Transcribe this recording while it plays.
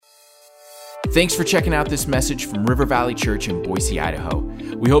Thanks for checking out this message from River Valley Church in Boise, Idaho.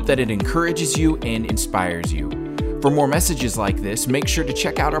 We hope that it encourages you and inspires you. For more messages like this, make sure to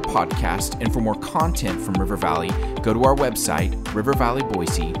check out our podcast, and for more content from River Valley, go to our website,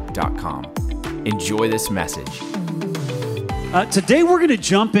 rivervalleyboise.com. Enjoy this message. Today we're going to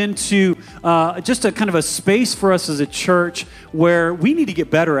jump into just a kind of a space for us as a church where we need to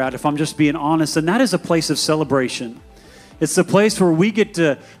get better at, if I'm just being honest, and that is a place of celebration. It's the place where we get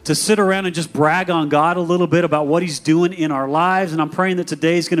to sit around and just brag on God a little bit about what He's doing in our lives. And I'm praying that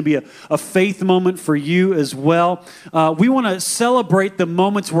today is going to be a faith moment for you as well. We want to celebrate the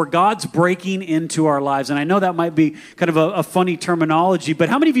moments where God's breaking into our lives. And I know that might be kind of a funny terminology, but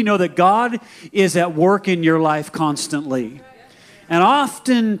how many of you know that God is at work in your life constantly? And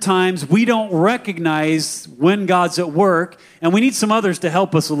oftentimes we don't recognize when God's at work, and we need some others to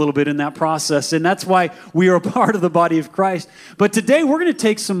help us a little bit in that process. And that's why we are a part of the body of Christ. But today we're going to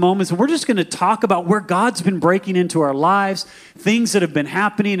take some moments and we're just going to talk about where God's been breaking into our lives, things that have been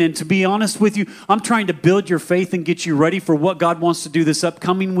happening. And to be honest with you, I'm trying to build your faith and get you ready for what God wants to do this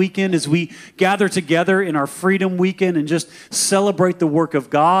upcoming weekend as we gather together in our Freedom Weekend and just celebrate the work of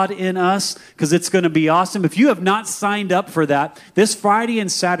God in us, because it's going to be awesome. If you have not signed up for that, this Friday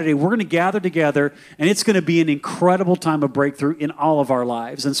and Saturday, we're going to gather together, and it's going to be an incredible time of breakthrough in all of our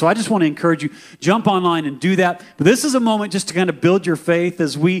lives. And so I just want to encourage you, jump online and do that. But this is a moment just to kind of build your faith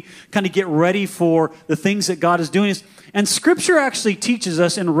as we kind of get ready for the things that God is doing. And Scripture actually teaches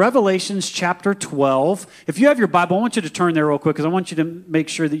us in Revelations chapter 12. If you have your Bible, I want you to turn there real quick because I want you to make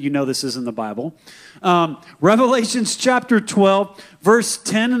sure that you know this is in the Bible. Revelations chapter 12, verse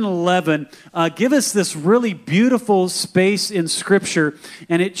 10 and 11 give us this really beautiful space in Scripture,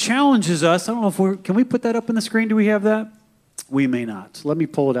 and it challenges us. I don't know if can we put that up on the screen? Do we have that? We may not. Let me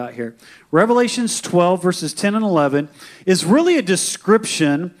pull it out here. Revelations 12, verses 10 and 11 is really a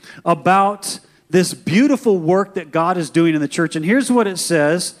description about this beautiful work that God is doing in the church. And here's what it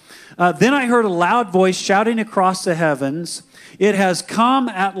says. Then I heard a loud voice shouting across the heavens, "It has come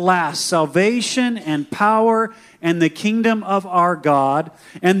at last, salvation and power and the kingdom of our God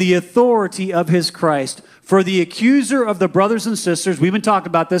and the authority of His Christ. For the accuser of the brothers and sisters," we've been talking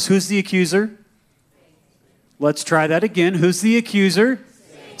about this. Who's the accuser? Let's try that again. Who's the accuser?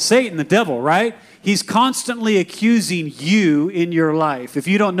 Satan, the devil, right? He's constantly accusing you in your life. If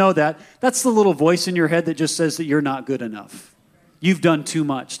you don't know that, that's the little voice in your head that just says that you're not good enough. You've done too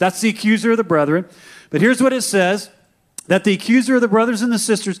much. That's the accuser of the brethren. But here's what it says, that the accuser of the brothers and the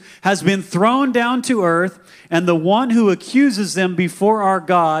sisters has been thrown down to earth, and the one who accuses them before our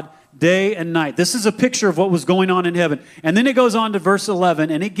God day and night. This is a picture of what was going on in heaven. And then it goes on to verse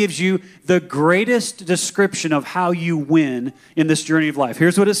 11, and it gives you the greatest description of how you win in this journey of life.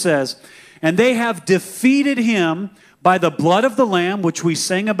 Here's what it says. "And they have defeated him by the blood of the Lamb," which we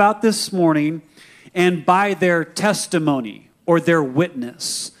sang about this morning, "and by their testimony," or their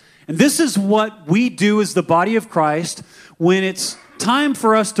witness. And this is what we do as the body of Christ when it's time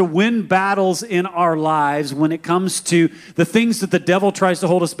for us to win battles in our lives when it comes to the things that the devil tries to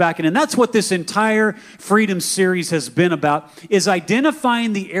hold us back in. And that's what this entire Freedom series has been about, is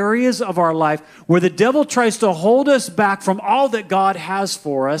identifying the areas of our life where the devil tries to hold us back from all that God has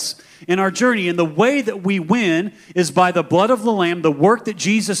for us in our journey. And the way that we win is by the blood of the Lamb, the work that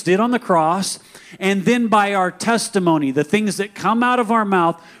Jesus did on the cross, and then by our testimony, the things that come out of our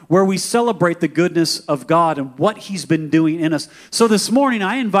mouth where we celebrate the goodness of God and what He's been doing in us. So this morning,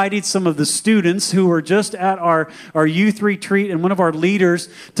 I invited some of the students who were just at our youth retreat and one of our leaders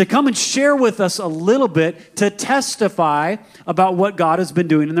to come and share with us a little bit to testify about what God has been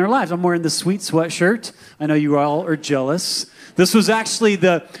doing in their lives. I'm wearing the sweet sweatshirt. I know you all are jealous. This was actually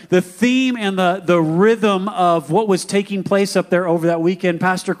the theme and the rhythm of what was taking place up there over that weekend.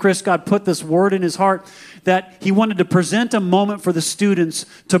 Pastor Chris, God put this word in his heart that he wanted to present a moment for the students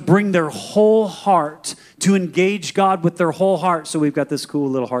to bring their whole heart, to engage God with their whole heart. So we've got this cool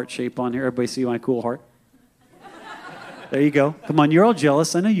little heart shape on here. Everybody see my cool heart? There you go. Come on, you're all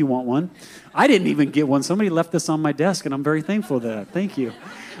jealous. I know you want one. I didn't even get one. Somebody left this on my desk, and I'm very thankful for that. Thank you.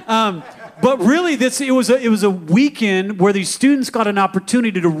 But really, it was a weekend where these students got an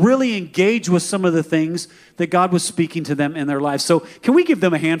opportunity to really engage with some of the things that God was speaking to them in their lives. So can we give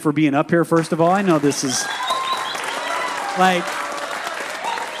them a hand for being up here, first of all? I know this is like...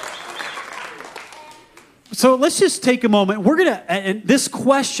 So let's just take a moment. We're going to, and this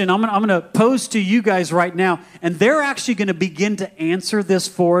question I'm going to pose to you guys right now, and they're actually going to begin to answer this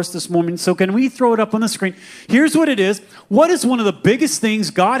for us this morning. So can we throw it up on the screen? Here's what it is. What is one of the biggest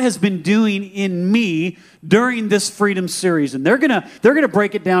things God has been doing in me during this Freedom series? And they're going to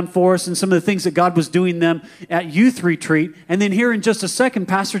break it down for us and some of the things that God was doing them at Youth Retreat. And then here in just a second,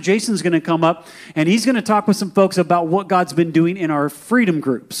 Pastor Jason's going to come up, and he's going to talk with some folks about what God's been doing in our Freedom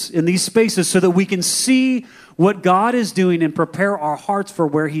groups, in these spaces, so that we can see what God is doing and prepare our hearts for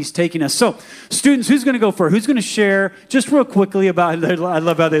where he's taking us. So, students, who's going to go first? Who's going to share just real quickly about, I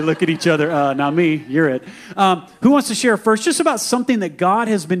love how they look at each other. Not me, you're it. Who wants to share first just about something that God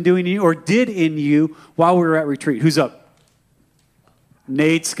has been doing in you or did in you while we were at retreat? Who's up?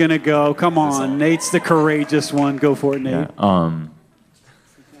 Nate's going to go. Come on. Nate's the courageous one. Go for it, Nate. Yeah,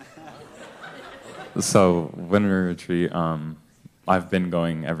 so when we retreat, I've been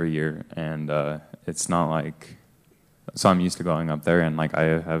going every year, and it's not like, so I'm used to going up there, and like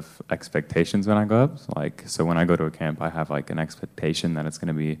I have expectations when I go up. So when I go to a camp, I have like an expectation that it's going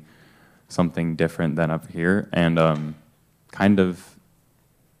to be something different than up here. And kind of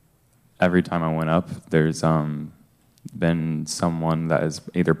every time I went up, there's been someone that has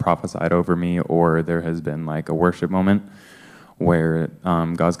either prophesied over me, or there has been like a worship moment where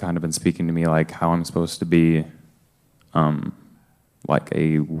God's kind of been speaking to me like how I'm supposed to be like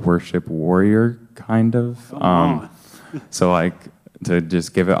a worship warrior, kind of. So like to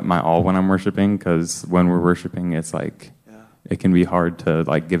just give it my all when I'm worshiping, because when we're worshiping, it's like it can be hard to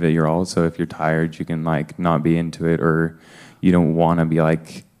like give it your all. So if you're tired, you can like not be into it, or you don't want to be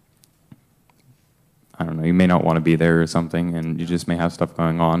like, I don't know, you may not want to be there or something, and you just may have stuff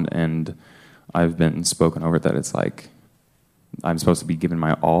going on. And I've been spoken over that it's like I'm supposed to be giving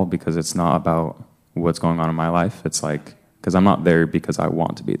my all, because it's not about what's going on in my life. It's like, because I'm not there because I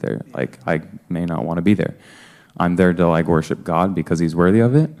want to be there. Like, I may not want to be there. I'm there to like worship God because he's worthy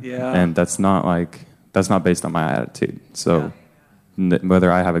of it. Yeah. And that's not based on my attitude. So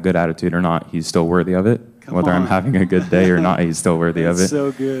whether I have a good attitude or not, he's still worthy of it. Whether I'm having a good day or not, he's still worthy of it.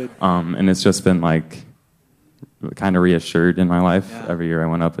 So good. And it's just been like kind of reassured in my life. Every year I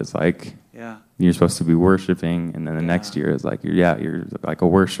went up, it's like, you're supposed to be worshiping, and then the next year is like, you're like a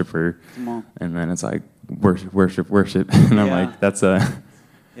worshiper. And then it's like, worship. And I'm like, that's I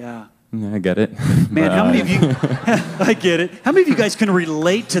get it. Man, how many of you, I get it. How many of you guys can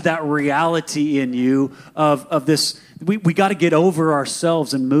relate to that reality in you of this, we got to get over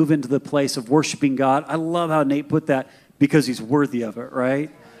ourselves and move into the place of worshiping God? I love how Nate put that, because he's worthy of it,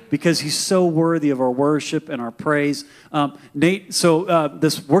 right? Because he's so worthy of our worship and our praise. Nate, so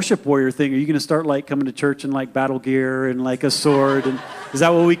this worship warrior thing, are you going to start like coming to church in like battle gear and like a sword? And is that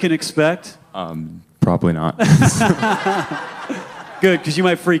what we can expect? Probably not. Good, because you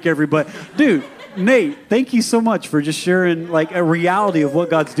might freak everybody. Dude, Nate, thank you so much for just sharing like a reality of what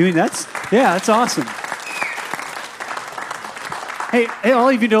God's doing. That's awesome. Hey, all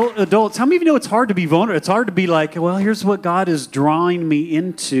of you adults, how many of you know it's hard to be vulnerable? It's hard to be like, well, here's what God is drawing me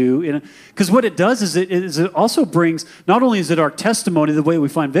into. Because what it does is it also brings, not only is it our testimony, the way we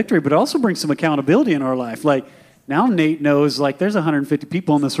find victory, but it also brings some accountability in our life. Like, now Nate knows, like, there's 150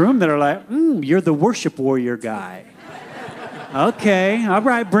 people in this room that are like, you're the worship warrior guy. Okay, all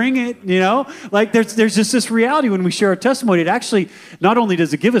right, bring it, you know? Like, there's just this reality when we share our testimony. It actually, not only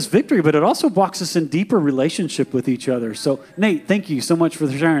does it give us victory, but it also walks us in deeper relationship with each other. So, Nate, thank you so much for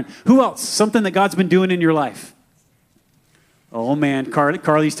sharing. Who else? Something that God's been doing in your life? Oh, man,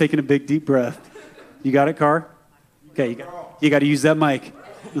 Carly's taking a big, deep breath. You got it, Car? Okay, you got to use that mic.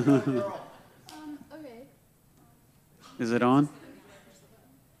 Okay. Is it on?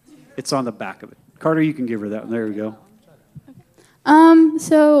 It's on the back of it. Carter, you can give her that one. There we go.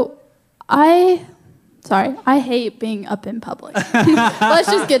 So I hate being up in public. Let's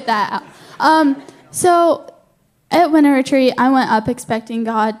just get that out. So at Winter Retreat, I went up expecting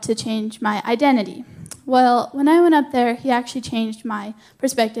God to change my identity. Well, when I went up there, he actually changed my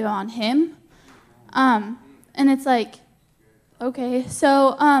perspective on him. And it's like, okay,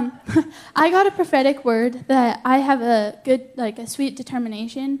 so I got a prophetic word that I have a sweet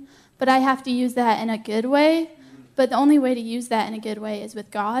determination, but I have to use that in a good way. But the only way to use that in a good way is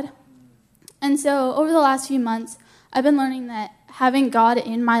with God. And so over the last few months, I've been learning that having God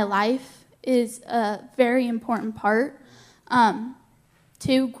in my life is a very important part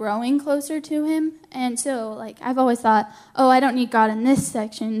to growing closer to him. And so, like, I've always thought, I don't need God in this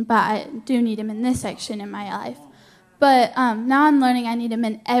section, but I do need him in this section in my life. But now I'm learning I need him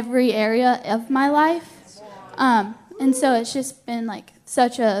in every area of my life. And so it's just been, like,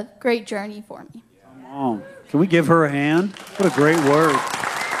 such a great journey for me. Oh. Can we give her a hand? What a great word.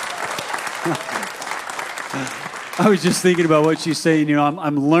 I was just thinking about what she's saying. You know,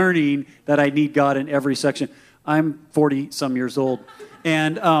 I'm learning that I need God in every section. I'm 40-some years old,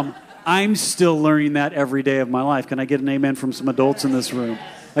 and I'm still learning that every day of my life. Can I get an amen from some adults in this room?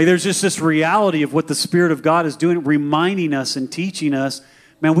 Like, there's just this reality of what the Spirit of God is doing, reminding us and teaching us,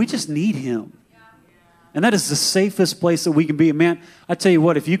 man, we just need Him. And that is the safest place that we can be. And man, I tell you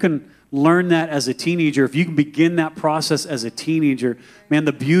what, if you can learn that as a teenager, if you can begin that process as a teenager, man,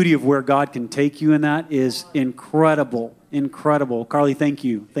 the beauty of where God can take you in that is incredible, incredible. Carly, thank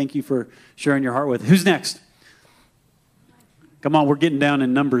you. Thank you for sharing your heart with. Who's next? Come on, we're getting down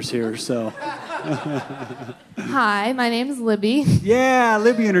in numbers here, so. Hi, my name is Libby. Yeah,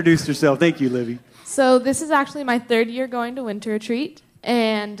 Libby introduced herself. Thank you, Libby. So this is actually my 3rd year going to winter retreat,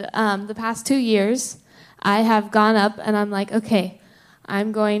 and the past 2 years, I have gone up and I'm like, okay,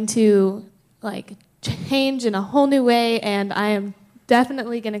 I'm going to like change in a whole new way, and I am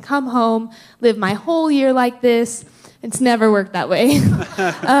definitely going to come home, live my whole year like this. It's never worked that way.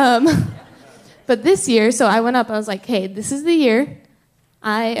 But this year, so I went up, I was like, hey, this is the year.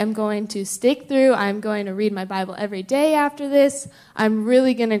 I am going to stick through. I'm going to read my Bible every day after this. I'm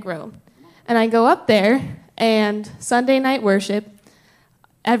really going to grow. And I go up there, and Sunday night worship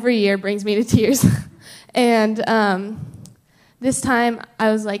every year brings me to tears. And this time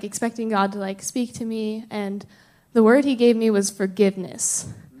I was like expecting God to like speak to me, and the word He gave me was forgiveness.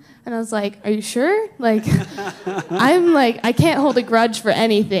 And I was like, are you sure? Like, I can't hold a grudge for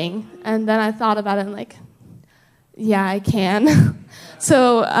anything. And then I thought about it and like, yeah, I can.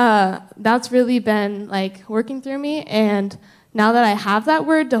 So that's really been like working through me. And now that I have that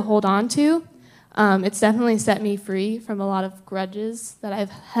word to hold on to, it's definitely set me free from a lot of grudges that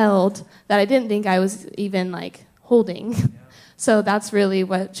I've held that I didn't think I was even like holding. So that's really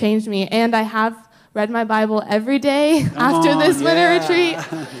what changed me. And I have read my Bible every day after this winter retreat.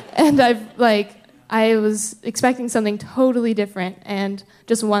 And I was expecting something totally different, and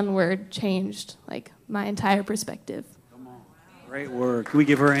just one word changed like my entire perspective. Come on. Great word. Can we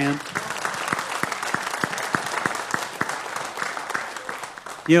give her a hand?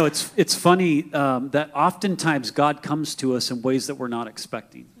 You know, it's funny that oftentimes God comes to us in ways that we're not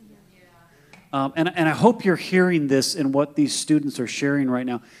expecting. And I hope you're hearing this in what these students are sharing right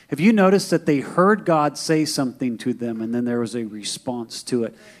now. Have you noticed that they heard God say something to them and then there was a response to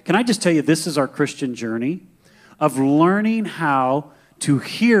it? Can I just tell you, this is our Christian journey of learning how to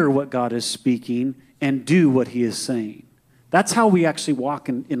hear what God is speaking and do what He is saying. That's how we actually walk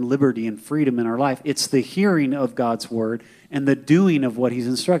in liberty and freedom in our life. It's the hearing of God's word and the doing of what He's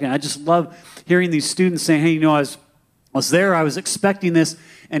instructing. I just love hearing these students saying, hey, you know, I was there, I was expecting this,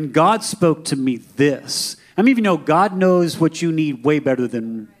 and God spoke to me this. I mean, you know, God knows what you need way better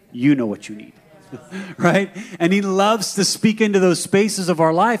than you know what you need, right? And He loves to speak into those spaces of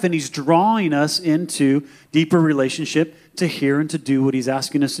our life, and He's drawing us into deeper relationship to hear and to do what He's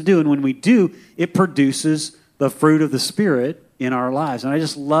asking us to do. And when we do, it produces the fruit of the Spirit in our lives. And I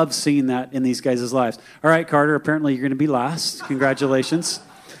just love seeing that in these guys' lives. All right, Carter, apparently you're going to be last. Congratulations.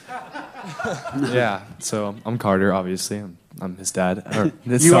 Yeah, so I'm Carter, obviously. I'm his dad. Or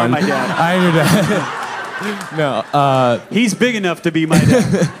his You son. are my dad. I am your dad. No. He's big enough to be my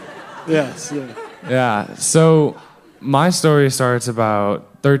dad. Yes. Yeah. Yeah, so my story starts about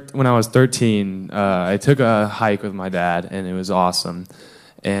when I was 13. I took a hike with my dad, and it was awesome.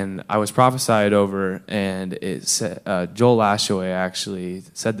 And I was prophesied over, and it said, Joel Lashaway actually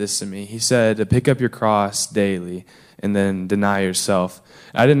said this to me. He said, pick up your cross daily and then deny yourself.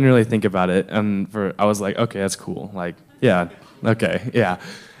 I didn't really think about it, and I was like, okay, that's cool. Like, yeah, okay, yeah.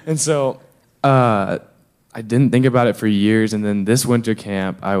 And so I didn't think about it for years, and then this winter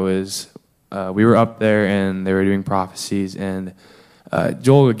camp, we were up there, and they were doing prophecies, and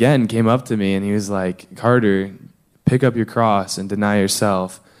Joel again came up to me, and he was like, Carter, pick up your cross and deny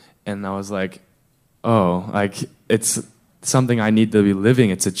yourself. And I was like, oh, like it's something I need to be living.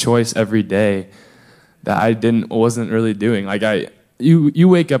 It's a choice every day that I wasn't really doing. Like you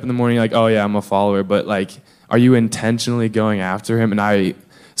wake up in the morning like, oh yeah, I'm a follower, but like, are you intentionally going after Him? And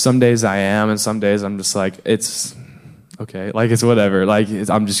some days I am, and some days I'm just like, it's okay, like it's whatever. Like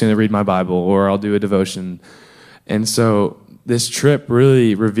I'm just gonna read my Bible, or I'll do a devotion. And so this trip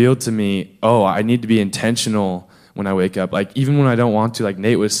really revealed to me, oh, I need to be intentional when I wake up. Like even when I don't want to, like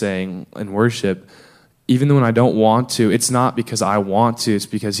Nate was saying in worship, even when I don't want to, it's not because I want to, it's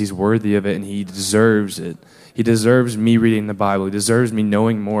because He's worthy of it and He deserves it. He deserves me reading the Bible. He deserves me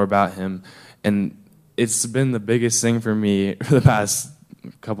knowing more about Him. And it's been the biggest thing for me for the past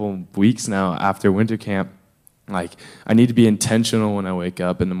couple weeks now after winter camp. Like, I need to be intentional when I wake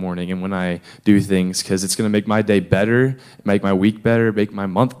up in the morning and when I do things, because it's going to make my day better, make my week better, make my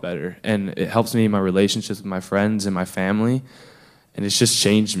month better. And it helps me in my relationships with my friends and my family. And it's just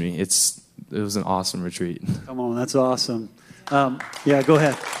changed me. It was an awesome retreat. Come on, that's awesome. Yeah, go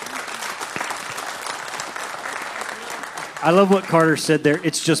ahead. I love what Carter said there.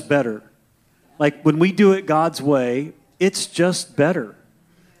 It's just better. Like, when we do it God's way, it's just better.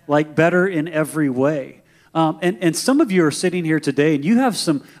 Like, better in every way. And some of you are sitting here today, and you have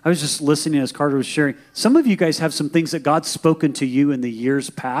some, I was just listening as Carter was sharing, some of you guys have some things that God's spoken to you in the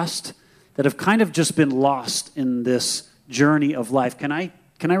years past that have kind of just been lost in this journey of life. Can I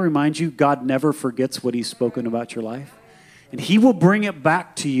remind you, God never forgets what he's spoken about your life. And he will bring it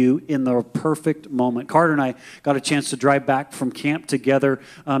back to you in the perfect moment. Carter and I got a chance to drive back from camp together,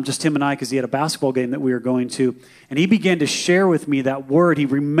 just him and I, because he had a basketball game that we were going to. And he began to share with me that word. He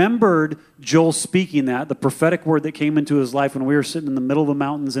remembered Joel speaking that, the prophetic word that came into his life when we were sitting in the middle of the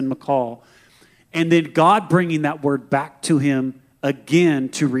mountains in McCall. And then God bringing that word back to him again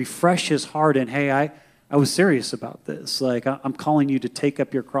to refresh his heart. And hey, I was serious about this. Like, I'm calling you to take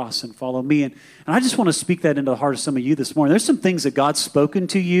up your cross and follow me. And I just want to speak that into the heart of some of you this morning. There's some things that God's spoken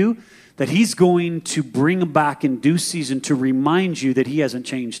to you that he's going to bring back in due season to remind you that he hasn't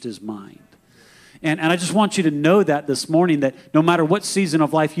changed his mind. And I just want you to know that this morning, that no matter what season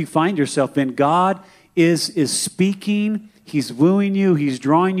of life you find yourself in, God is speaking. He's wooing you. He's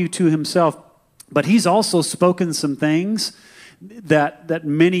drawing you to himself. But he's also spoken some things that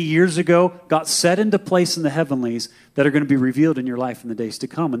many years ago got set into place in the heavenlies that are going to be revealed in your life in the days to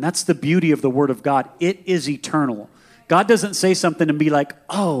come. And that's the beauty of the Word of God. It is eternal. God doesn't say something and be like,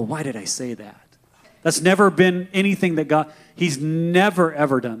 oh, why did I say that? That's never been anything that God, he's never,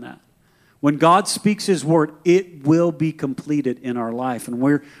 ever done that. When God speaks his word, it will be completed in our life. And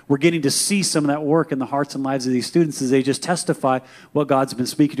we're getting to see some of that work in the hearts and lives of these students as they just testify what God's been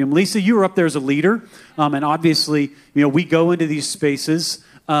speaking to them. Lisa, you were up there as a leader. And obviously, we go into these spaces,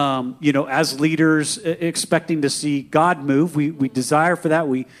 as leaders expecting to see God move. We desire for that.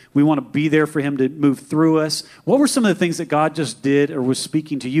 We want to be there for him to move through us. What were some of the things that God just did or was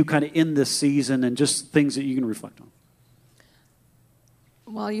speaking to you kind of in this season, and just things that you can reflect on?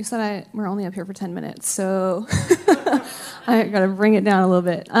 Well, you said we're only up here for 10 minutes, so I got to bring it down a little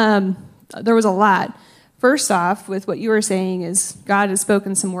bit. There was a lot. First off, with what you were saying is God has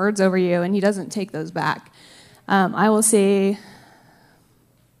spoken some words over you, and he doesn't take those back. I will say,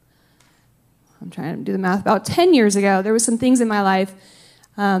 I'm trying to do the math, about 10 years ago, there was some things in my life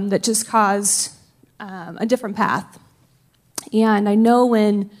that just caused a different path. And I know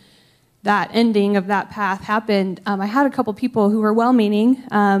when that ending of that path happened, I had a couple people who were well-meaning,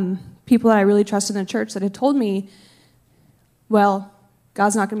 people that I really trusted in the church that had told me, well,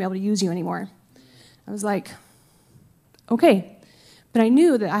 God's not going to be able to use you anymore. I was like, okay. But I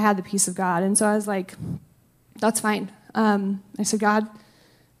knew that I had the peace of God, and so I was like, that's fine. I said, God,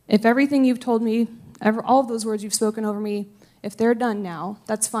 if everything you've told me, all of those words you've spoken over me, if they're done now,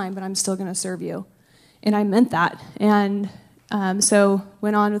 that's fine, but I'm still going to serve you. And I meant that. And so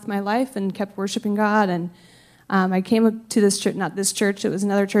went on with my life and kept worshiping God. And I came up to this church, not this church, it was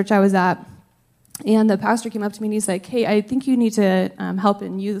another church I was at. And the pastor came up to me and he's like, hey, I think you need to help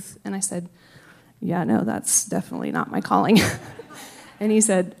in youth. And I said, yeah, no, that's definitely not my calling. And he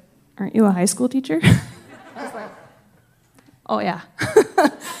said, aren't you a high school teacher? I was like, oh, yeah.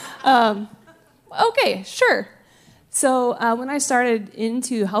 Okay, sure. So when I started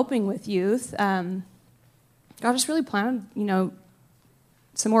into helping with youth, God just really planted,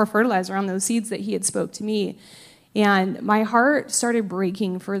 some more fertilizer on those seeds that he had spoke to me. And my heart started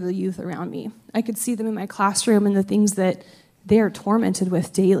breaking for the youth around me. I could see them in my classroom and the things that they are tormented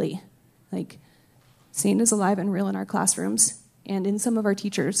with daily. Like, Satan is alive and real in our classrooms and in some of our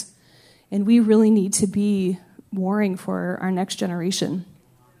teachers. And we really need to be warring for our next generation.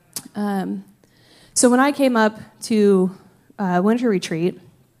 So when I came up to winter retreat,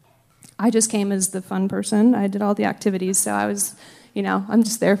 I just came as the fun person. I did all the activities, so I was, I'm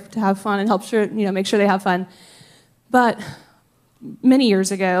just there to have fun and make sure they have fun. But many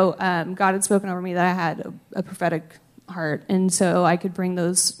years ago, God had spoken over me that I had a prophetic heart, and so I could bring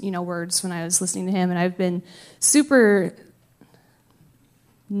those, words when I was listening to him. And I've been super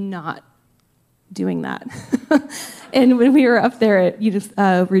not doing that. And when we were up there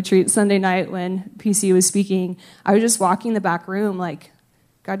at retreat Sunday night when PC was speaking, I was just walking the back room like,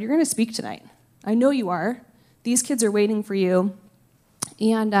 God, you're going to speak tonight. I know you are. These kids are waiting for you,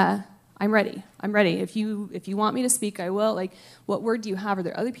 and I'm ready. I'm ready. If you want me to speak, I will. Like, what word do you have? Are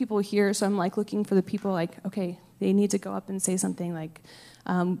there other people here? So I'm like looking for the people. Like, okay, they need to go up and say something. Like,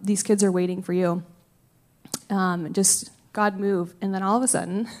 these kids are waiting for you. just God move. And then all of a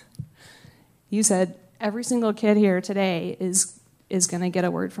sudden, you said, every single kid here today is going to get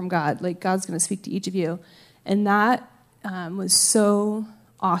a word from God. Like, God's going to speak to each of you. And that was so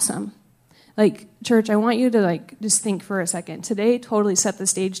awesome. Like, church, I want you to, like, just think for a second. Today totally set the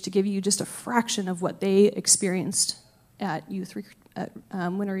stage to give you just a fraction of what they experienced at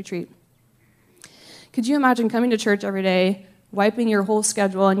Winter Retreat. Could you imagine coming to church every day, wiping your whole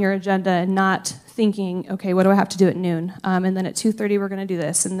schedule and your agenda and not thinking, okay, what do I have to do at noon? And then at 2:30 we're going to do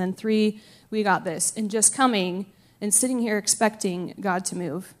this. And then 3, we got this. And just coming and sitting here expecting God to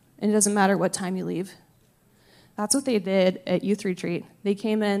move. And it doesn't matter what time you leave. That's what they did at Youth Retreat. They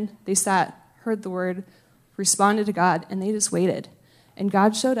came in, they sat, heard the word, responded to God, and they just waited. And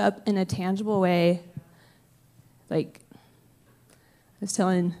God showed up in a tangible way. Like, I was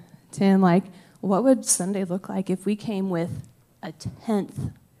telling Tim, like, what would Sunday look like if we came with a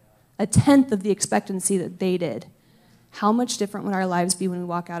tenth of the expectancy that they did? How much different would our lives be when we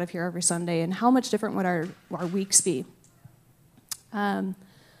walk out of here every Sunday? And how much different would our weeks be?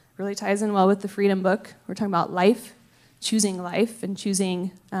 Really ties in well with the Freedom book. We're talking about life, choosing life, and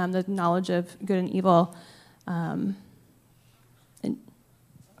choosing the knowledge of good and evil. And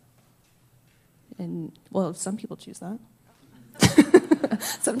well, some people choose that.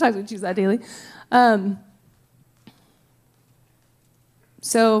 Sometimes we choose that daily.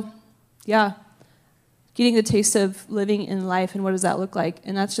 So, yeah, getting the taste of living in life, and what does that look like?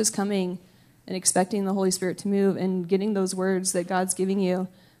 And that's just coming and expecting the Holy Spirit to move and getting those words that God's giving you,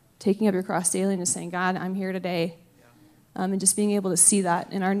 taking up your cross daily and just saying, God, I'm here today. And just being able to see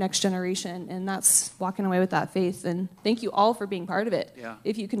that in our next generation. And that's walking away with that faith. And thank you all for being part of it. Yeah.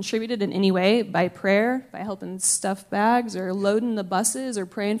 If you contributed in any way, by prayer, by helping stuff bags or loading the buses or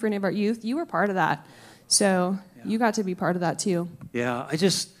praying for any of our youth, you were part of that. So you got to be part of that too. Yeah,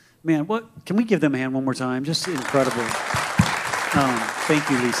 man, can we give them a hand one more time? Just incredible. Thank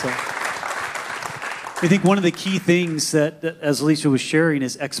you, Lisa. I think one of the key things that, as Lisa was sharing,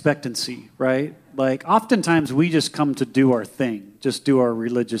 is expectancy, right? Like, oftentimes we just come to do our thing, just do our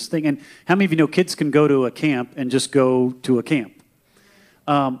religious thing. And how many of you know kids can go to a camp and just go to a camp?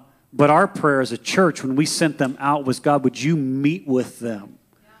 But our prayer as a church, when we sent them out, was, God, would you meet with them?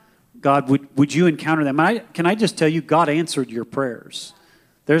 God, would you encounter them? Can I just tell you, God answered your prayers.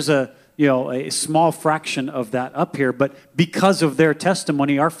 There's a small fraction of that up here, but because of their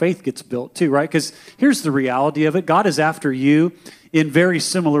testimony, our faith gets built too, right? Because here's the reality of it. God is after you in very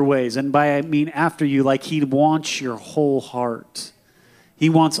similar ways. And by I mean after you, like he wants your whole heart. He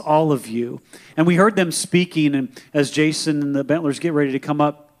wants all of you. And we heard them speaking, and as Jason and the Bentlers get ready to come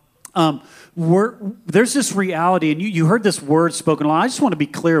up, there's this reality, and you heard this word spoken a lot. I just want to be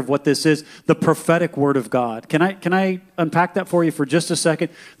clear of what this is, the prophetic word of God. Can I unpack that for you for just a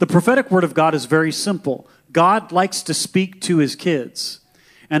second? The prophetic word of God is very simple. God likes to speak to his kids.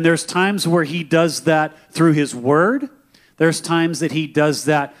 And there's times where he does that through his word. There's times that he does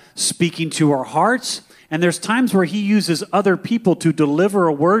that speaking to our hearts. And there's times where he uses other people to deliver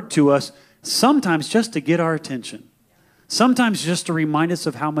a word to us, sometimes just to get our attention. Sometimes just to remind us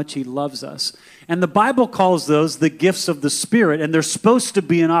of how much he loves us. And the Bible calls those the gifts of the Spirit, and they're supposed to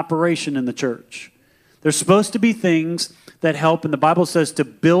be in operation in the church. They're supposed to be things that help, and the Bible says to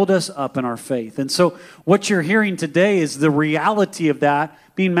build us up in our faith. And so what you're hearing today is the reality of that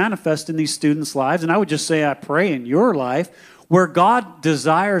being manifest in these students' lives. And I would just say, I pray in your life, where God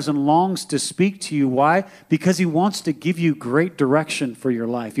desires and longs to speak to you. Why? Because he wants to give you great direction for your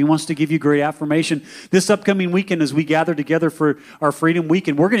life. He wants to give you great affirmation. This upcoming weekend, as we gather together for our Freedom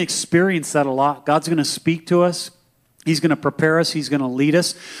Weekend, we're going to experience that a lot. God's going to speak to us. He's going to prepare us. He's going to lead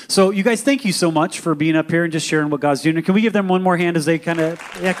us. So you guys, thank you so much for being up here and just sharing what God's doing. Can we give them one more hand as they kind of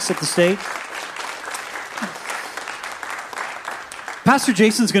exit the stage? Pastor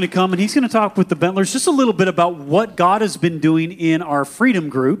Jason's going to come, and he's going to talk with the Bentlers just a little bit about what God has been doing in our freedom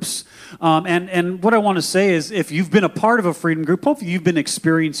groups. And what I want to say is, if you've been a part of a freedom group, hopefully you've been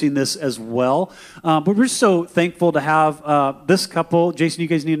experiencing this as well. But we're so thankful to have this couple. Jason, you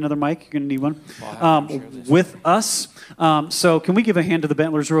guys need another mic? You're going to need one. With us. So can we give a hand to the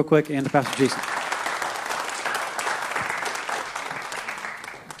Bentlers real quick and to Pastor Jason?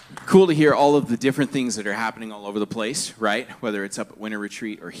 Cool to hear all of the different things that are happening all over the place, right? Whether it's up at Winter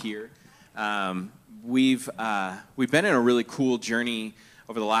Retreat or here. We've been in a really cool journey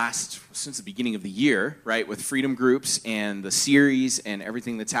over since the beginning of the year, right? With freedom groups and the series and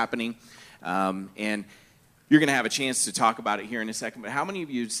everything that's happening. And you're going to have a chance to talk about it here in a second. But how many of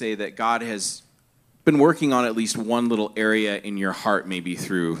you would say that God has been working on at least one little area in your heart maybe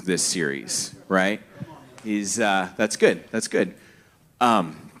through this series, right? That's good. That's good.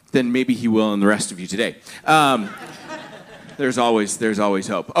 then maybe he will in the rest of you today. There's always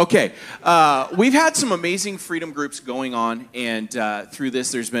hope. Okay, we've had some amazing freedom groups going on, and through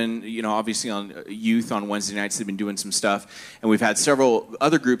this, there's been, obviously on youth on Wednesday nights, they've been doing some stuff, and we've had several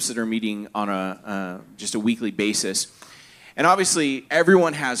other groups that are meeting on just a weekly basis. And obviously,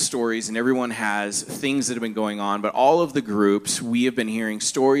 everyone has stories and everyone has things that have been going on, but all of the groups, we have been hearing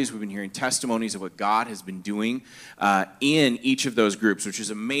stories, we've been hearing testimonies of what God has been doing in each of those groups, which is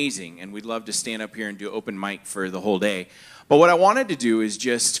amazing, and we'd love to stand up here and do open mic for the whole day. But what I wanted to do is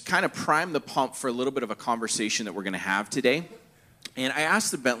just kind of prime the pump for a little bit of a conversation that we're going to have today. And I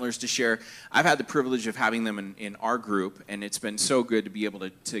asked the Bentlers to share. I've had the privilege of having them in our group, and it's been so good to be able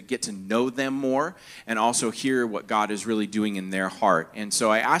to get to know them more and also hear what God is really doing in their heart. And so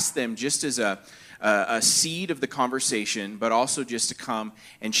I asked them just as a seed of the conversation, but also just to come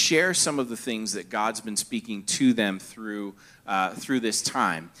and share some of the things that God's been speaking to them through this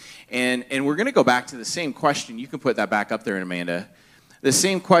time. And we're going to go back to the same question. You can put that back up there, Amanda. The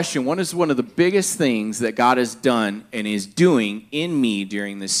same question. What is one of the biggest things that God has done and is doing in me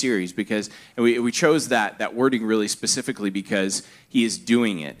during this series? Because we chose that wording really specifically because he is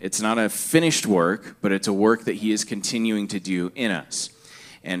doing it. It's not a finished work, but it's a work that he is continuing to do in us.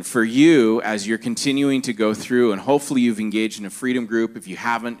 And for you, as you're continuing to go through, and hopefully you've engaged in a freedom group. If you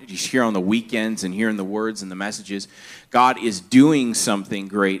haven't, you hear on the weekends and hearing the words and the messages, God is doing something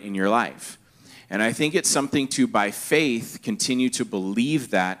great in your life. And I think it's something to, by faith, continue to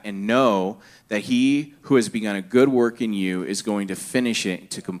believe that and know that he who has begun a good work in you is going to finish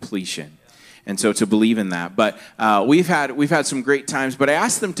it to completion. And so to believe in that. But we've had some great times. But I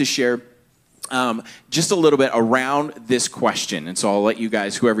asked them to share just a little bit around this question. And so I'll let you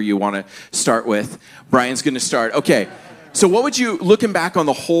guys, whoever you want to start with. Brian's going to start. Okay. So what would you, looking back on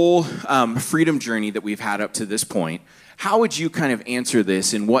the whole freedom journey that we've had up to this point, how would you kind of answer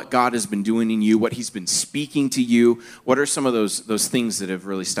this and what God has been doing in you, what he's been speaking to you? What are some of those things that have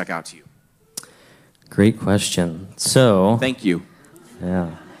really stuck out to you? Great question. So, thank you.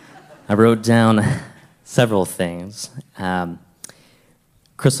 Yeah. I wrote down several things.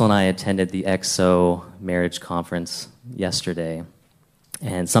 Crystal and I attended the EXO marriage conference yesterday,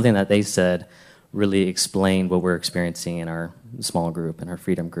 and something that they said really explained what we're experiencing in our small group, in our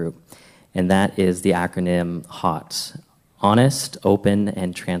freedom group, and that is the acronym HOT. Honest, open,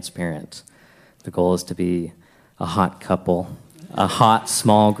 and transparent. The goal is to be a hot couple, a hot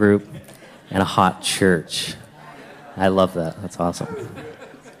small group, and a hot church. I love that. That's awesome.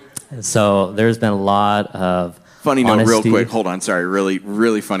 So there's been a lot of funny note, honesty. real quick. Hold on. Sorry. Really,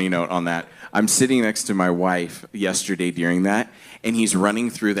 really funny note on that. I'm sitting next to my wife yesterday during that, and he's running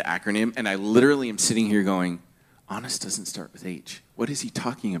through the acronym, and I literally am sitting here going, honest doesn't start with H. What is he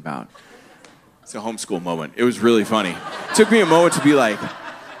talking about? It's a homeschool moment. It was really funny. It took me a moment to be like,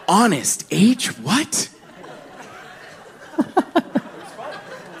 honest, H, what?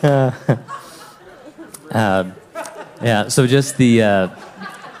 Yeah, so just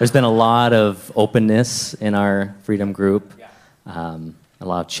there's been a lot of openness in our freedom group. A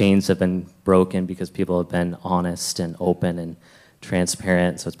lot of chains have been broken because people have been honest and open and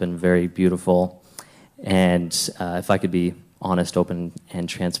transparent, so it's been very beautiful. And if I could be honest, open, and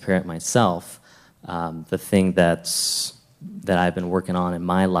transparent myself, the thing that I've been working on in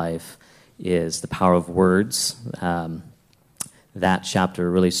my life is the power of words. That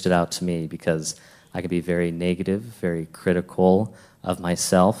chapter really stood out to me because I could be very negative, very critical of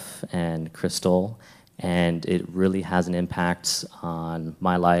myself and Crystal, and it really has an impact on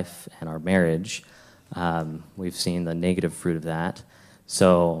my life and our marriage. We've seen the negative fruit of that.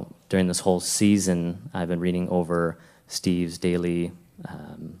 So during this whole season, I've been reading over Steve's daily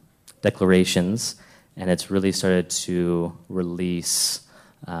declarations, and it's really started to release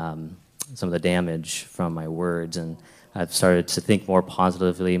some of the damage from my words, and I've started to think more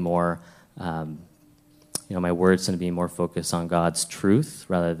positively, more, my words going to be more focused on God's truth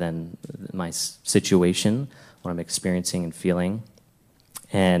rather than my situation, what I'm experiencing and feeling,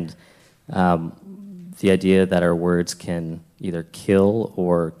 and the idea that our words can either kill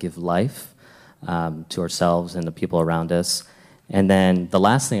or give life to ourselves and the people around us. And then the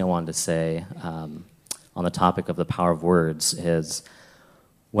last thing I wanted to say on the topic of the power of words is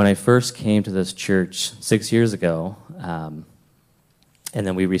when I first came to this church 6 years ago, and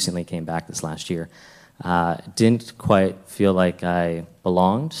then we recently came back this last year, didn't quite feel like I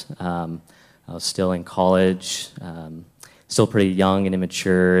belonged. I was still in college, still pretty young and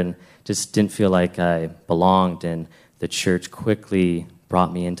immature, and just didn't feel like I belonged. And the church quickly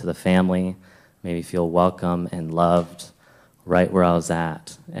brought me into the family, made me feel welcome and loved right where I was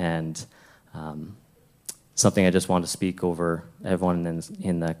at. And something I just want to speak over everyone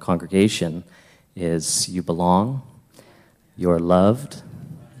in the congregation is you belong, you are loved,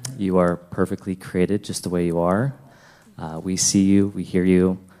 you are perfectly created just the way you are. We see you, we hear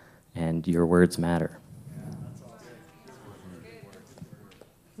you, and your words matter.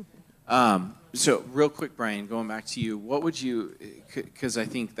 So real quick, Brian, going back to you, what would you, because I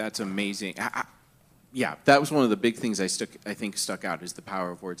think that's amazing. Yeah, that was one of the big things I think stuck out is the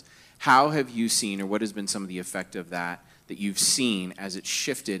power of words. How have you seen, or what has been some of the effect of that you've seen as it's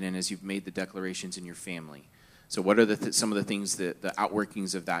shifted and as you've made the declarations in your family? So what are some of the things, the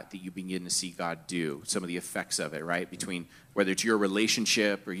outworkings of that you begin to see God do, some of the effects of it, right? Between whether it's your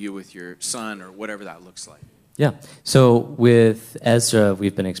relationship or you with your son or whatever that looks like. Yeah. So with Ezra,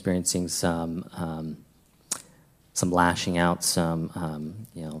 we've been experiencing some lashing out,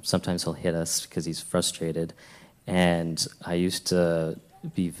 sometimes he'll hit us because he's frustrated. And I used to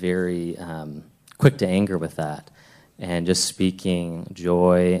be very quick to anger with that. And just speaking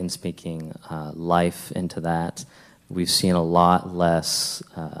joy and speaking life into that, we've seen a lot less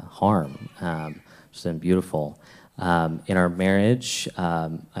harm. It's been beautiful. In our marriage,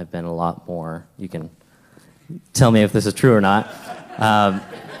 I've been a lot more, you can tell me if this is true or not.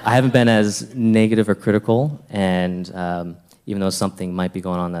 I haven't been as negative or critical, and even though something might be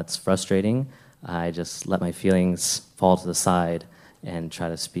going on that's frustrating, I just let my feelings fall to the side and try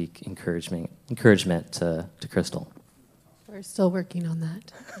to speak encouragement to Crystal. We're still working on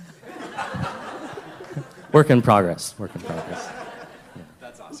that. Work in progress. Yeah.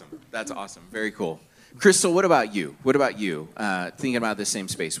 That's awesome. Very cool. Crystal, what about you? Thinking about the same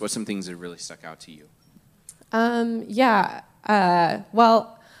space, what's some things that really stuck out to you?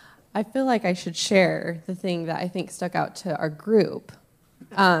 Well, I feel like I should share the thing that I think stuck out to our group,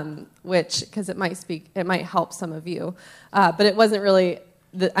 because it might help some of you, but it wasn't really.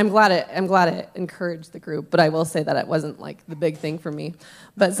 I'm glad it encouraged the group, but I will say that it wasn't like the big thing for me.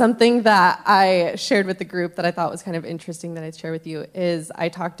 But something that I shared with the group that I thought was kind of interesting that I'd share with you is I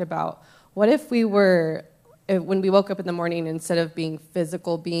talked about what if we were, when we woke up in the morning, instead of being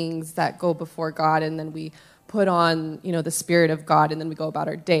physical beings that go before God and then we put on, the Spirit of God and then we go about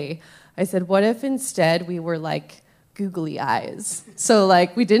our day. I said, what if instead we were like googly eyes? So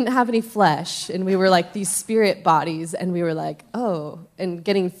like we didn't have any flesh and we were like these spirit bodies and we were like, and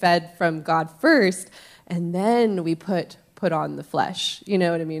getting fed from God first, and then we put on the flesh, you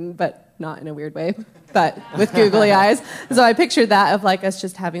know what I mean? But not in a weird way, but with googly eyes. So I pictured that of like us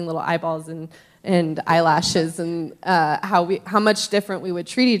just having little eyeballs and eyelashes, and how much different we would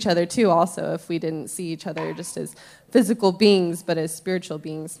treat each other too also if we didn't see each other just as physical beings but as spiritual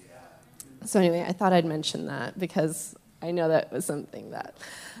beings. So anyway, I thought I'd mention that because I know that was something that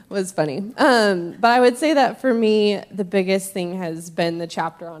was funny. But I would say that for me, the biggest thing has been the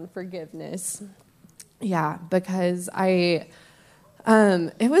chapter on forgiveness. Yeah, because it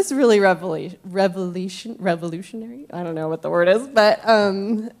was really revolutionary. I don't know what the word is, but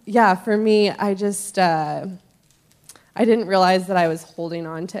for me, I just I didn't realize that I was holding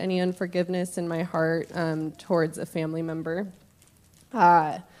on to any unforgiveness in my heart towards a family member.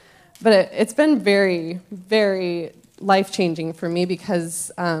 But it's been very, very life-changing for me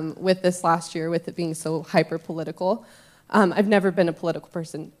because with this last year, with it being so hyper-political, I've never been a political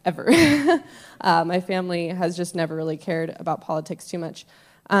person, ever. My family has just never really cared about politics too much.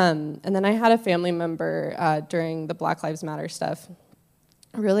 And then I had a family member during the Black Lives Matter stuff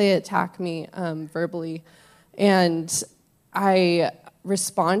really attack me verbally. And I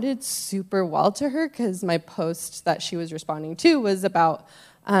responded super well to her because my post that she was responding to was about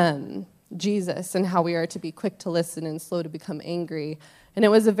Jesus and how we are to be quick to listen and slow to become angry. And it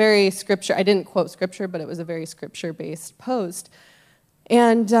was a very I didn't quote scripture, but it was a very scripture-based post.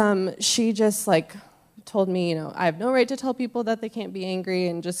 And she just like told me, I have no right to tell people that they can't be angry,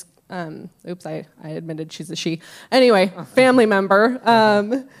 and just, oops, I admitted she's a she. Anyway, family member.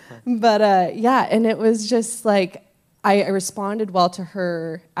 And it was just like, I responded well to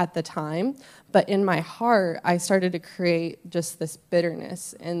her at the time, but in my heart, I started to create just this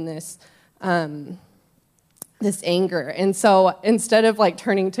bitterness and this anger. And so instead of like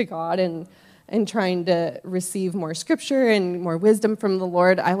turning to God and trying to receive more scripture and more wisdom from the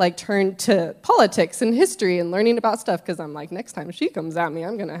Lord, I like turned to politics and history and learning about stuff, because I'm like, next time she comes at me,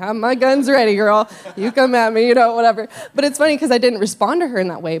 I'm going to have my guns ready, girl. You come at me, whatever. But it's funny because I didn't respond to her in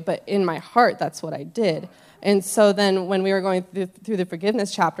that way, but in my heart, that's what I did. And so then when we were going through the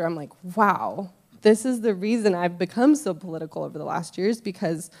forgiveness chapter, I'm like, wow, this is the reason I've become so political over the last years,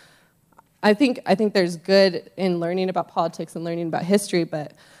 because I think there's good in learning about politics and learning about history,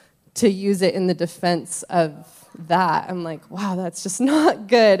 but to use it in the defense of that, I'm like, wow, that's just not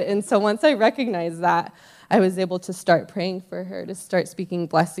good. And so once I recognized that, I was able to start praying for her, to start speaking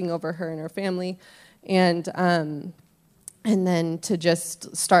blessing over her and her family, and then to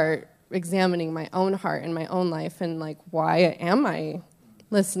just start examining my own heart and my own life, and like, why am I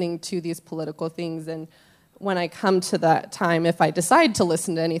listening to these political things? And when I come to that time, if I decide to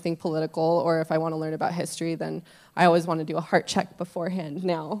listen to anything political or if I want to learn about history, then I always want to do a heart check beforehand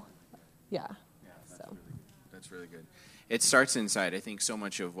now. Yeah. That's really good. It starts inside. I think so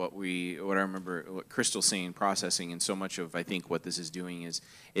much of what I remember, what Crystal's saying, processing, and so much of, I think, what this is doing is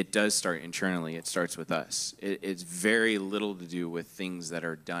it does start internally. It starts with us. It's very little to do with things that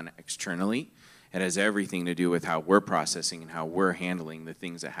are done externally. It has everything to do with how we're processing and how we're handling the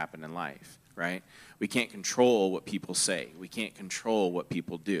things that happen in life, right? We can't control what people say. We can't control what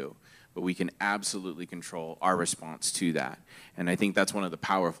people do. But we can absolutely control our response to that. And I think that's one of the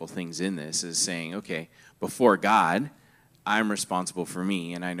powerful things in this is saying, okay, before God, I'm responsible for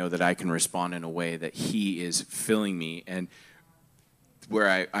me, and I know that I can respond in a way that he is filling me, and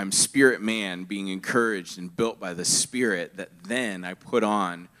where I'm spirit man being encouraged and built by the Spirit, that then I put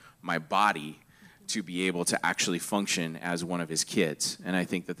on my body to be able to actually function as one of his kids. And I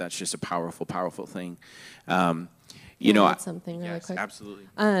think that that's just a powerful, powerful thing. Something really quick. Absolutely.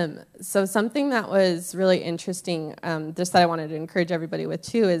 So something that was really interesting, just that I wanted to encourage everybody with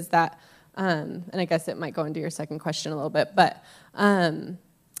too, is that, and I guess it might go into your second question a little bit, but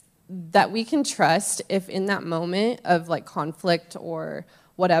that we can trust if in that moment of like conflict or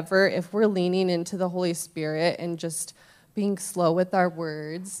whatever, if we're leaning into the Holy Spirit and just being slow with our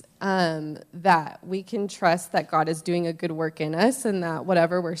words, that we can trust that God is doing a good work in us, and that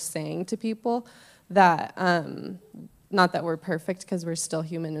whatever we're saying to people, that not that we're perfect because we're still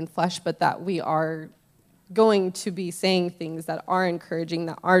human and flesh, but that we are going to be saying things that are encouraging,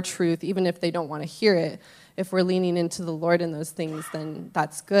 that are truth, even if they don't want to hear it. If we're leaning into the Lord in those things, then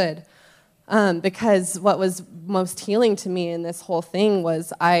that's good. Because what was most healing to me in this whole thing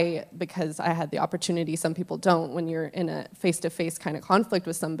was because I had the opportunity, some people don't, when you're in a face-to-face kind of conflict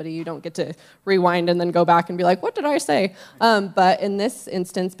with somebody, you don't get to rewind and then go back and be like, what did I say? But in this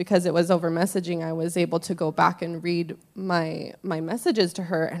instance, because it was over messaging, I was able to go back and read my messages to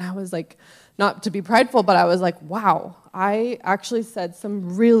her, and I was like, not to be prideful, but I was like, wow, I actually said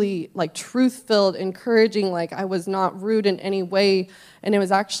some really like truth-filled, encouraging, like I was not rude in any way. And it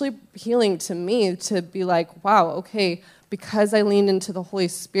was actually healing to me to be like, wow, okay, because I leaned into the Holy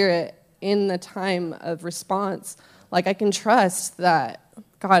Spirit in the time of response, like I can trust that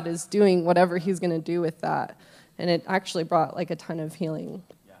God is doing whatever he's going to do with that. And it actually brought like a ton of healing.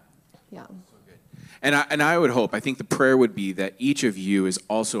 Yeah. And I would hope, I think the prayer would be that each of you is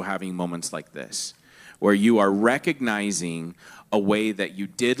also having moments like this, where you are recognizing a way that you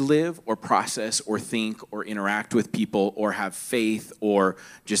did live or process or think or interact with people or have faith or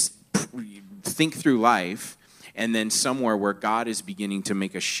just think through life, and then somewhere where God is beginning to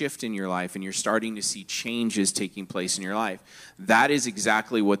make a shift in your life and you're starting to see changes taking place in your life. That is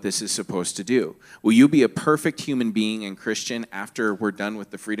exactly what this is supposed to do. Will you be a perfect human being and Christian after we're done with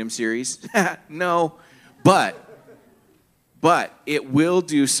the Freedom Series? No, but it will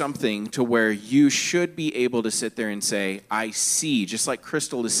do something to where you should be able to sit there and say, I see, just like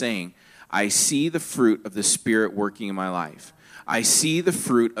Crystal is saying, I see the fruit of the Spirit working in my life. I see the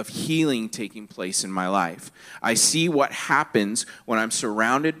fruit of healing taking place in my life. I see what happens when I'm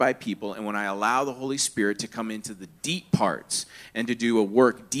surrounded by people and when I allow the Holy Spirit to come into the deep parts and to do a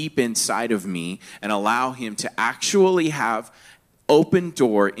work deep inside of me and allow him to actually have open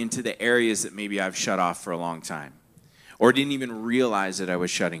door into the areas that maybe I've shut off for a long time or didn't even realize that I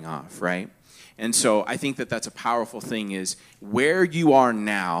was shutting off, right? And so I think that that's a powerful thing, is where you are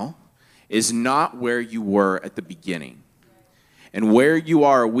now is not where you were at the beginning. And where you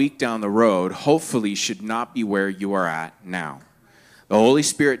are a week down the road, hopefully, should not be where you are at now. The Holy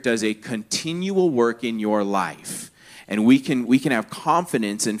Spirit does a continual work in your life. And we can have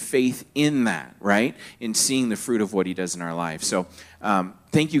confidence and faith in that, right? In seeing the fruit of what he does in our life. So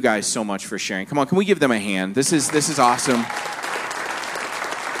thank you guys so much for sharing. Come on, can we give them a hand? This is awesome.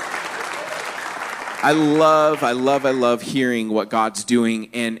 I love hearing what God's doing,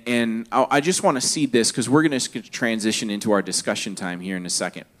 and I just want to see this because we're going to transition into our discussion time here in a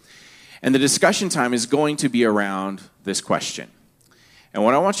second. And the discussion time is going to be around this question. And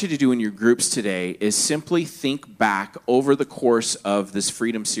what I want you to do in your groups today is simply think back over the course of this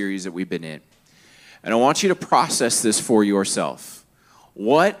Freedom Series that we've been in. And I want you to process this for yourself.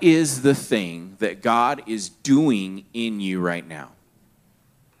 What is the thing that God is doing in you right now?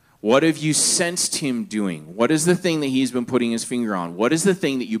 What have you sensed him doing? What is the thing that he's been putting his finger on? What is the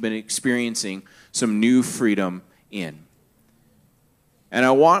thing that you've been experiencing some new freedom in?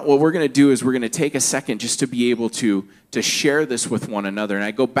 And what we're going to do is we're going to take a second just to be able to share this with one another. And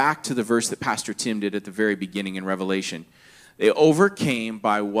I go back to the verse that Pastor Tim did at the very beginning in Revelation. They overcame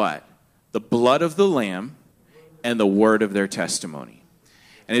by what? The blood of the Lamb and the word of their testimony.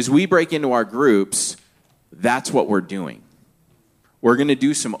 And as we break into our groups, that's what we're doing. We're going to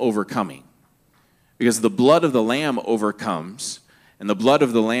do some overcoming. Because the blood of the Lamb overcomes, and the blood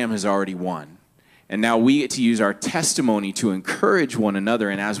of the Lamb has already won. And now we get to use our testimony to encourage one another.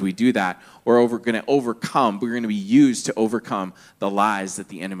 And as we do that, we're going to overcome. We're going to be used to overcome the lies that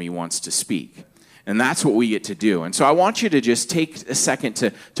the enemy wants to speak. And that's what we get to do. And so I want you to just take a second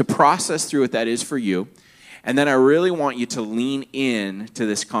to process through what that is for you. And then I really want you to lean in to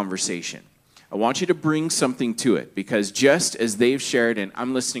this conversation. I want you to bring something to it, because just as they've shared, and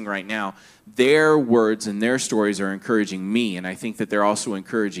I'm listening right now, their words and their stories are encouraging me, and I think that they're also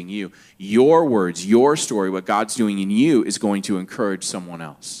encouraging you. Your words, your story, what God's doing in you is going to encourage someone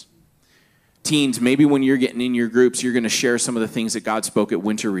else. Teens, maybe when you're getting in your groups, you're going to share some of the things that God spoke at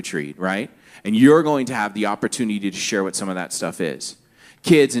Winter Retreat, right? And you're going to have the opportunity to share what some of that stuff is.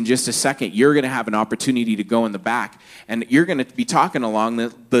 Kids, in just a second, you're going to have an opportunity to go in the back, and you're going to be talking along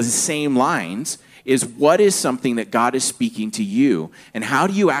the same lines, is what is something that God is speaking to you, and how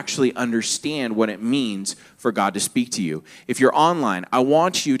do you actually understand what it means for God to speak to you? If you're online, I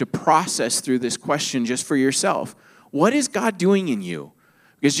want you to process through this question just for yourself. What is God doing in you?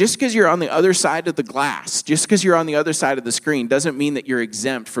 Because just because you're on the other side of the glass, just because you're on the other side of the screen, doesn't mean that you're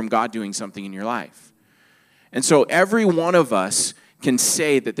exempt from God doing something in your life. And so every one of us can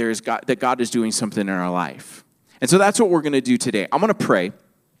say that that God is doing something in our life. And so that's what we're going to do today. I'm going to pray,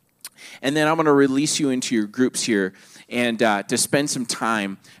 and then I'm going to release you into your groups here and to spend some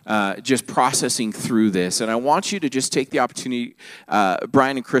time just processing through this. And I want you to just take the opportunity.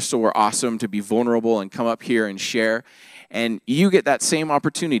 Brian and Crystal were awesome to be vulnerable and come up here and share. And you get that same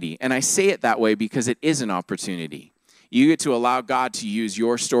opportunity. And I say it that way because it is an opportunity. You get to allow God to use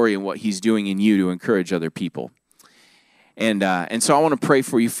your story and what he's doing in you to encourage other people. And so I want to pray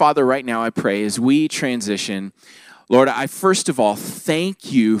for you. Father, right now I pray as we transition, Lord, I first of all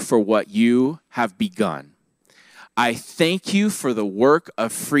thank you for what you have begun. I thank you for the work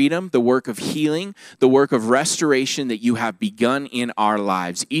of freedom, the work of healing, the work of restoration that you have begun in our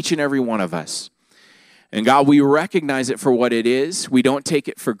lives, each and every one of us. And God, we recognize it for what it is. We don't take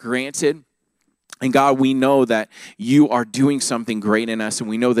it for granted. And God, we know that you are doing something great in us, and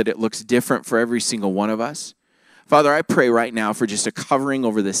we know that it looks different for every single one of us. Father, I pray right now for just a covering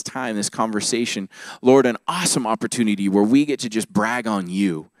over this time, this conversation. Lord, an awesome opportunity where we get to just brag on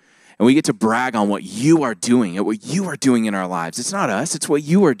you. And we get to brag on what you are doing and what you are doing in our lives. It's not us, it's what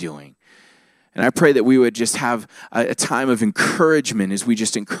you are doing. And I pray that we would just have a time of encouragement as we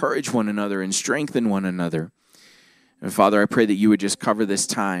just encourage one another and strengthen one another. And Father, I pray that you would just cover this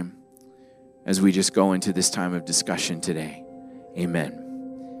time as we just go into this time of discussion today. Amen.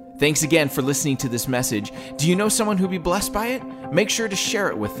 Thanks again for listening to this message. Do you know someone who'd be blessed by it? Make sure to share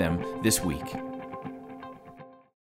it with them this week.